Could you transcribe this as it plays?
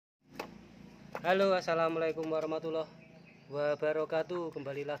Halo, assalamualaikum warahmatullahi wabarakatuh.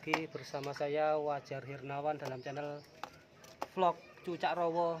 Kembali lagi bersama saya Wajar Hernawan dalam channel vlog Cucak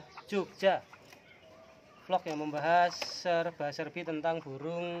Rowo Jogja. Vlog yang membahas serba-serbi tentang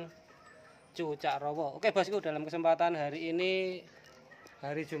burung cucak rowo. Oke bosku, dalam kesempatan hari ini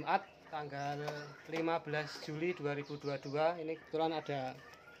hari Jumat tanggal 15 Juli 2022 ini kebetulan ada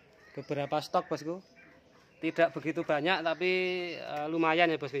beberapa stok bosku. Tidak begitu banyak tapi lumayan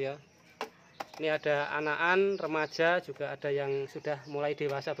ya bosku ya. Ini ada anakan, remaja, juga ada yang sudah mulai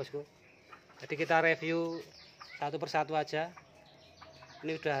dewasa bosku. Jadi kita review satu persatu aja.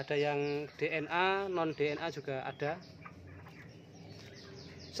 Ini udah ada yang DNA, non DNA juga ada.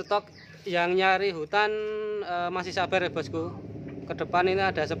 Stok yang nyari hutan masih sabar ya bosku. Ke depan ini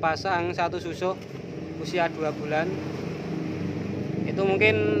ada sepasang satu susuk usia 2 bulan. Itu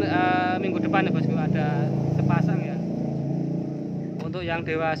mungkin minggu depan ya bosku ada sepasang ya. Untuk yang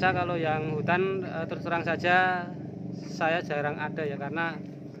dewasa, kalau yang hutan terus terang saja saya jarang ada ya, karena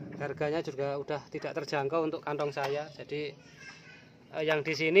harganya juga udah tidak terjangkau untuk kantong saya. Jadi yang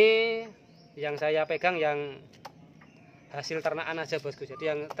di sini yang saya pegang yang hasil ternakan aja bosku. Jadi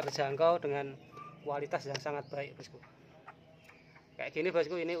yang terjangkau dengan kualitas yang sangat baik bosku. Kayak gini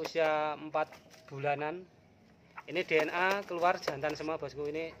bosku, ini usia 4 bulanan. Ini DNA keluar jantan semua bosku.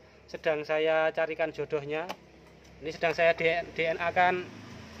 Ini sedang saya carikan jodohnya. Ini sedang saya DNA kan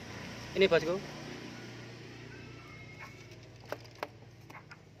ini bosku.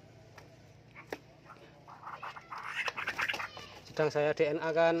 Sedang saya DNA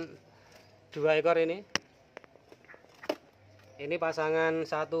kan 2 ekor ini. Ini pasangan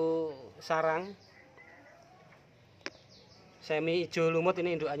satu sarang. Semi hijau lumut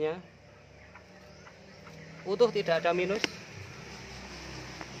ini indukannya. Utuh, tidak ada minus.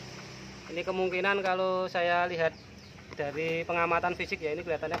 Ini kemungkinan kalau saya lihat dari pengamatan fisik ya, ini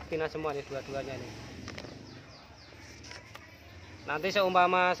kelihatannya betina semua nih dua-duanya nih. Nanti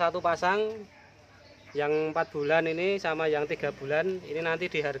seumpama satu pasang yang 4 bulan ini sama yang 3 bulan ini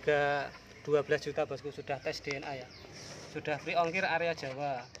nanti di harga 12 juta bosku, sudah tes DNA ya. Sudah free ongkir area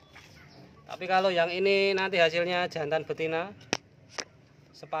Jawa. Tapi kalau yang ini nanti hasilnya jantan betina,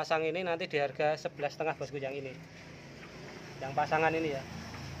 sepasang ini nanti di harga 11,5 bosku yang ini. Yang pasangan ini ya.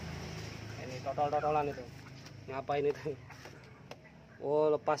 Ini totol-totolan itu. Ngapain itu?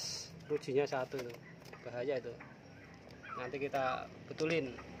 Oh, lepas rujinya satu itu. Bahaya itu. Nanti kita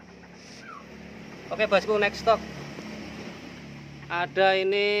betulin. Oke bosku, next stock. Ada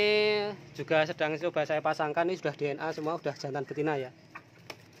ini juga sedang coba saya pasangkan. Ini sudah DNA semua, sudah jantan betina ya.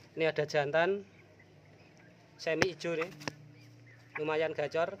 Ini ada jantan semi hijau nih. Lumayan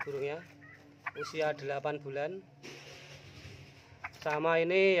gacor burungnya. Usia 8 bulan. Sama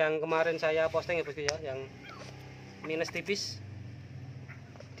ini yang kemarin saya posting ya bosku ya, yang minus tipis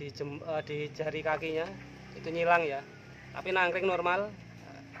di jari kakinya itu nyilang ya, tapi nangkring normal,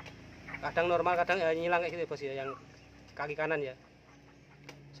 kadang normal kadang nyilang kayak gitu bos ya. Yang kaki kanan ya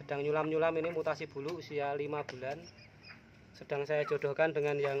sedang nyulam-nyulam, ini mutasi bulu usia 5 bulan, sedang saya jodohkan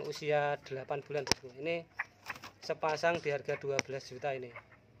dengan yang usia 8 bulan bosku. Ini sepasang di harga 12 juta ini.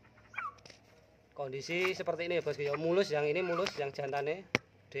 Kondisi seperti ini ya bosku ya, mulus, yang ini mulus, yang jantannya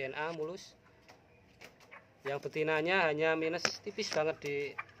DNA mulus. Yang betinanya hanya minus tipis banget di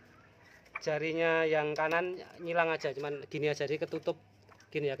jarinya, yang kanan nyilang aja, cuman gini aja, jadi ketutup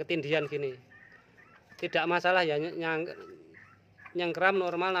gini ya, ketindian gini. Tidak masalah ya, nyengkram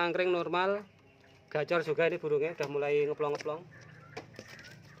normal, nangkring normal, gacor juga ini burungnya, udah mulai ngeplong-ngeplong.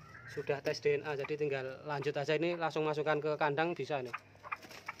 Sudah tes DNA, jadi tinggal lanjut aja, ini langsung masukkan ke kandang bisa nih.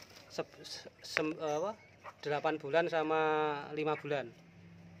 8 bulan sama 5 bulan.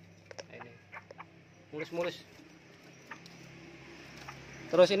 Ini mulus-mulus.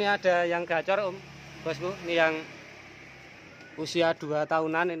 Terus ini ada yang gacor bosku, ini yang usia 2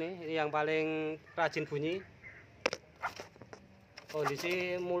 tahunan ini yang paling rajin bunyi.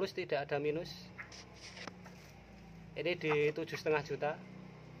 Kondisi mulus, tidak ada minus. Ini di 7,5 juta.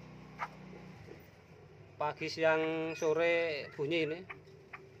 Pagi siang sore bunyi ini.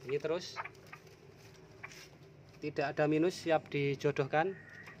 Bunyi terus. Tidak ada minus, siap dijodohkan.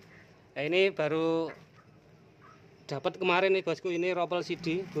 Nah, ini baru dapat kemarin nih bosku, ini ropel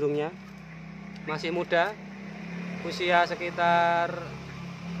CD burungnya. Masih muda. Usia sekitar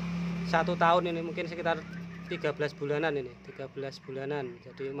 1 tahun ini, mungkin sekitar 13 bulanan ini, 13 bulanan.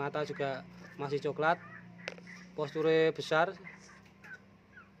 Jadi mata juga masih coklat. Posturnya besar.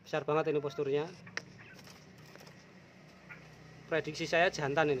 Besar banget ini posturnya. Prediksi saya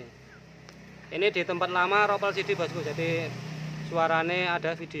jantan ini. Ini di tempat lama ropel CD bosku, jadi suaranya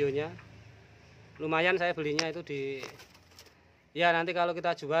ada videonya. Lumayan saya belinya itu di, ya nanti kalau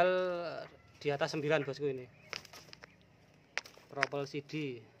kita jual di atas 9 bosku. Ini propel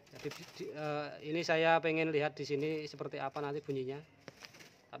CD. Jadi ini saya pengen lihat di sini seperti apa nanti bunyinya.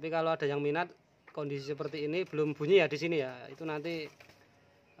 Tapi kalau ada yang minat kondisi seperti ini, belum bunyi ya di sini ya, itu nanti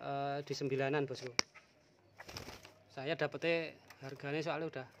di 9-an bosku. Saya dapetnya harganya soalnya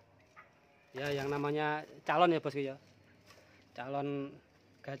udah ya, yang namanya calon ya bosku ya, calon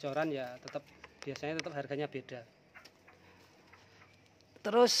gacoran ya, biasanya tetap harganya beda.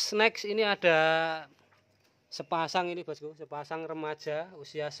 Terus next ini ada sepasang ini bosku, sepasang remaja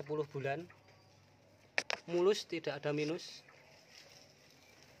usia 10 bulan, mulus, tidak ada minus,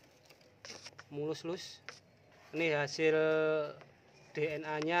 mulus-lus. Ini hasil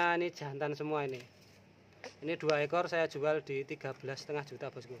DNA-nya, ini jantan semua ini. Ini 2 ekor saya jual di 13,5 juta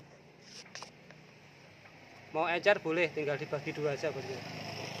bosku. Mau ecer boleh, tinggal dibagi 2 aja bosku.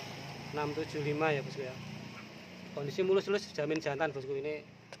 675 ya bosku ya. Kondisi mulus-lus, jamin jantan bosku. Ini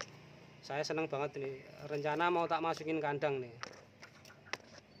saya senang banget ini. Rencana mau tak masukin kandang nih.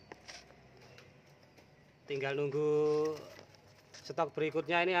 Tinggal nunggu stok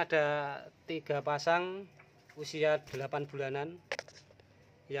berikutnya. Ini ada 3 pasang usia 8 bulanan.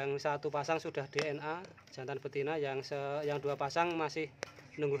 Yang 1 pasang sudah DNA, jantan betina. Yang 2 pasang masih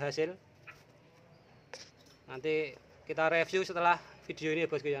nunggu hasil. Nanti kita review setelah video ini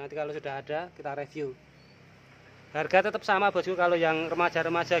bosku ya. Nanti kalau sudah ada kita review. Harga tetap sama bosku, kalau yang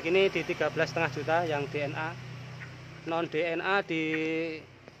remaja-remaja gini di 13,5 juta, yang DNA. Non DNA di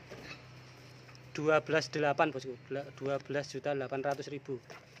 12,8 bosku, 12.800.000.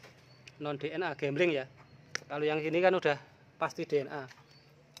 Non DNA gambling ya. Kalau yang ini kan udah pasti DNA.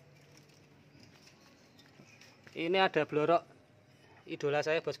 Ini ada blorok idola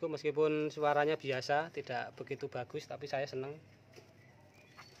saya bosku, meskipun suaranya biasa, tidak begitu bagus, tapi saya senang.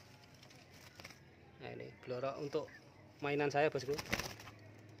 Nah ini blorok untuk mainan saya bosku,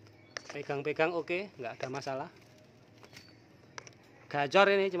 pegang-pegang oke, nggak ada masalah.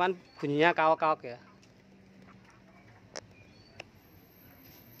 Gacor ini, cuman bunyinya kaok-kaok ya.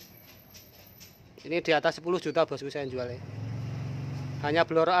 Ini di atas 10 juta bosku saya jualnya. Hanya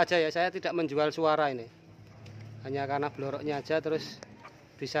blorok aja ya, saya tidak menjual suara ini. Hanya karena bloroknya aja, terus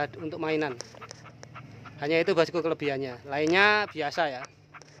bisa untuk mainan. Hanya itu bosku kelebihannya, lainnya biasa ya.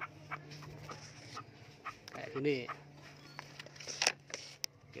 Ini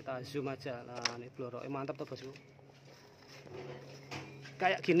kita zoom aja. Nah ini bloroknya mantap tuh bosku,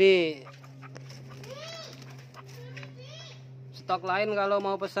 kayak gini. Stok lain kalau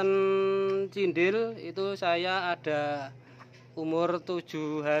mau pesen cindil itu saya ada umur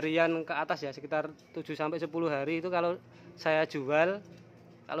 7 harian ke atas ya, sekitar 7-10 hari. Itu kalau saya jual,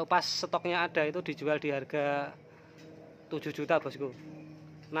 kalau pas stoknya ada, itu dijual di harga 7 juta bosku.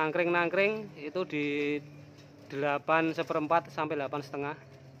 Nangkring itu di 8,4 sampai 8,5.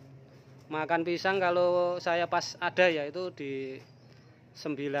 Makan pisang kalau saya pas ada ya, itu di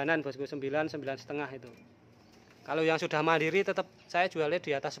 9-an bosku, 9,5 itu. Kalau yang sudah mandiri tetap saya jualnya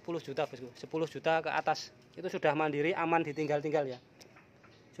di atas 10 juta bosku, 10 juta ke atas. Itu sudah mandiri, aman ditinggal-tinggal ya,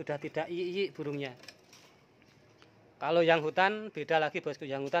 sudah tidak iik burungnya. Kalau yang hutan beda lagi bosku,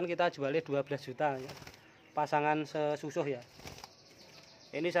 yang hutan kita jualnya 12 juta ya, pasangan sesusuh ya.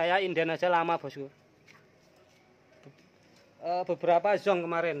 Ini saya inden aja lama bosku. Beberapa zong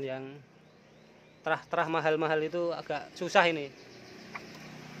kemarin yang terah mahal-mahal itu agak susah ini.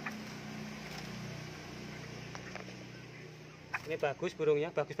 Ini bagus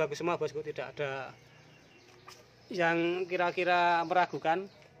burungnya, bagus-bagus semua bosku, tidak ada yang kira-kira meragukan,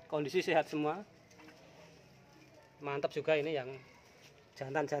 kondisi sehat semua. Mantap juga ini yang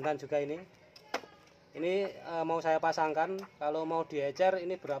jantan-jantan juga ini. Ini mau saya pasangkan, kalau mau diecer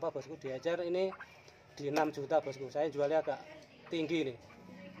ini berapa bosku? Diecer ini di 6 juta bosku. Saya jualnya agak tinggi nih.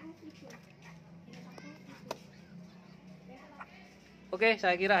 Oke,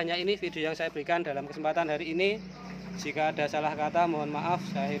 saya kira hanya ini video yang saya berikan dalam kesempatan hari ini. Jika ada salah kata mohon maaf.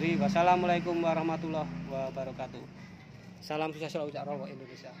 Saya akhiri. Wassalamualaikum warahmatullahi wabarakatuh. Salam sukses Stok Cucak Rowo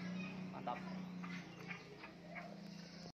Indonesia. Mantap.